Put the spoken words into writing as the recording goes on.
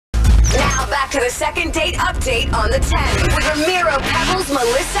Now back to the second date update on the 10 with Ramiro, Pebbles,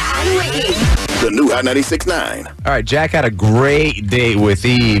 Melissa, and Wiggy. The new Hot 96.9. All right, Jack had a great date with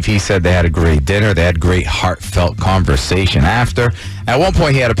Eve. He said they had a great dinner. They had great heartfelt conversation after. At one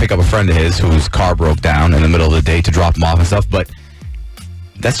point, he had to pick up a friend of his whose car broke down in the middle of the day to drop him off and stuff, but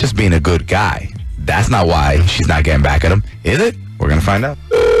that's just being a good guy. That's not why she's not getting back at him, is it? We're going to find out.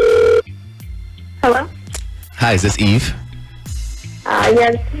 Hello? Hi, is this Eve?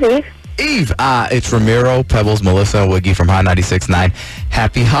 Yes, Steve. Eve, it's Ramiro, Pebbles, Melissa, and Wiggy from Hot 96.9.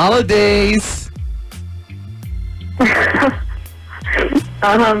 Happy holidays. It's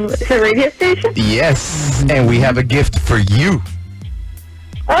a radio station? Yes, and we have a gift for you.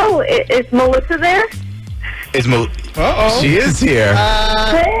 Oh, is Melissa there? It's She is here.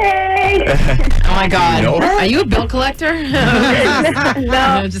 Hey! Oh my God. You know? Are you a bill collector?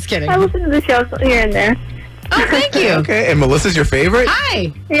 No, Just kidding. I listen to the show here and there. Oh, thank you. Okay, and Melissa's your favorite?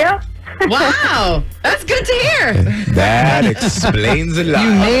 Hi. Yep. Wow. That's good to hear. That explains a lot. You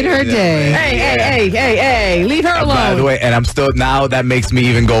made her day. Hey. Leave her alone. By the way, and I'm still, now that makes me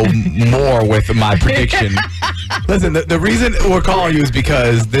even go more with my prediction. Listen, the reason we're calling you is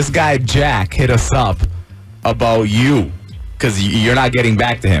because this guy Jack hit us up about you because you're not getting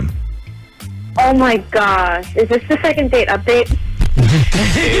back to him. Oh my gosh. Is this the second date update?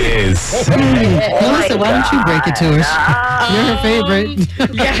 It is. Melissa, why don't you break it to her? You're her favorite.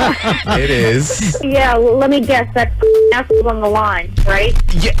 Yeah. It is. Yeah, let me guess. That asshole's on the line, right?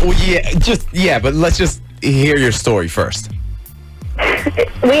 Yeah, well, but let's just hear your story first.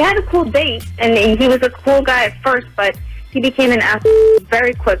 We had a cool date, and he was a cool guy at first, but he became an asshole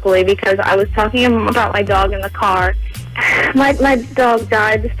very quickly because I was talking to him about my dog in the car. My dog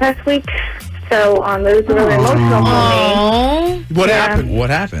died this past week, so it was really emotional for me. What Yeah. happened? What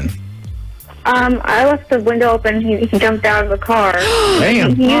happened? I left the window open. He jumped out of the car.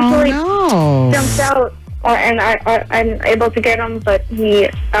 Damn. He usually No. jumps out, and I'm able to get him, but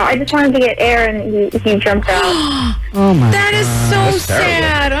I just wanted to get air, and he jumped out. Oh my That is so That's terrible.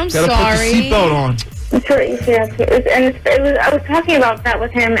 sad. I'm Gotta sorry. put the seatbelt on. That's right, yes. I was talking about that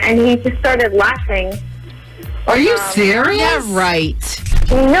with him, and he just started laughing. Are you serious? Yeah, right.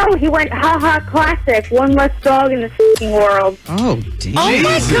 No, he went, ha-ha, classic. One less dog in the f***ing world. Oh, dear. Oh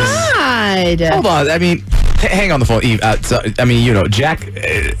my Jesus. God. Hold on. I mean, hang on the phone, Eve. Jack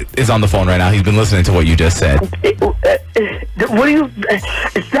is on the phone right now. He's been listening to what you just said. What do you...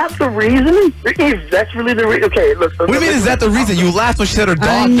 Is that the reason? Eve, that's really the reason? Okay, look. What do you mean, is that the reason? You laughed when she said her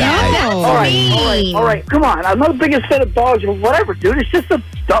I dog died. know. All right. Come on. I'm not the biggest fan of dogs or whatever, dude. It's just a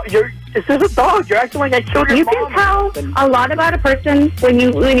dog. It's just a dog. You're acting like I killed your You mom. can tell a lot about a person when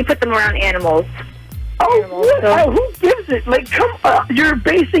you put them around animals. Who gives it? Like, come on. You're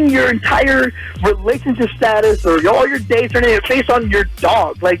basing your entire relationship status or all your dates or anything based on your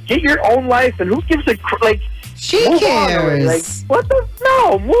dog. Like, get your own life, and who gives a... She move on already. Like, cares. what the...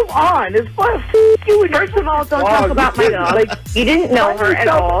 No, move on. It's fun. You and First of all, don't talk about my dog. Like, You didn't know her at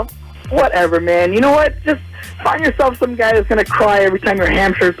all. whatever, man. You know what? Just find yourself some guy that's going to cry every time your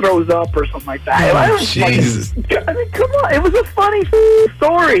hamster throws up or something like that. I don't Jesus. I mean, come on. It was a funny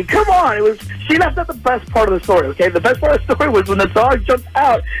story. Come on. She left out the best part of the story, okay? The best part of the story was when the dog jumped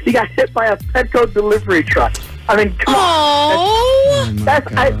out, he got hit by a Petco delivery truck. I mean, come on. Oh.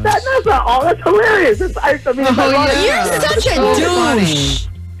 That's not all. That's hilarious. You're You're such a so funny. douche.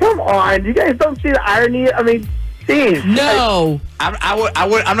 Come on. You guys don't see the irony? I mean, geez. No.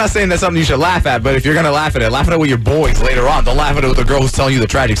 I'm not saying that's something you should laugh at, but if you're gonna laugh at it with your boys later on. Don't laugh at it with the girl who's telling you the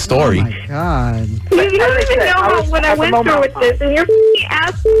tragic Oh story. my God. You don't even know what I went through with this, and you're f***ing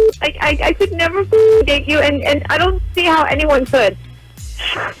ass. I could never f***ing date you, and I don't see how anyone could.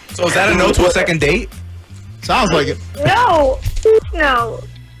 So is that a no to a second date? Sounds like it. No.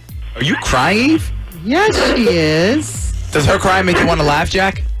 Are you crying, Eve? Yes, she is. Does her cry make you want to laugh,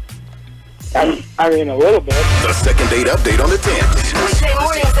 Jack? I mean, a little bit. The second date update on the 10th. Weekday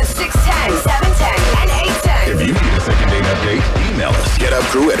mornings at 6:10, 7:10, and 8:10. If you need a second date update, email us. Get up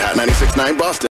crew at Hot 96.9 Boston.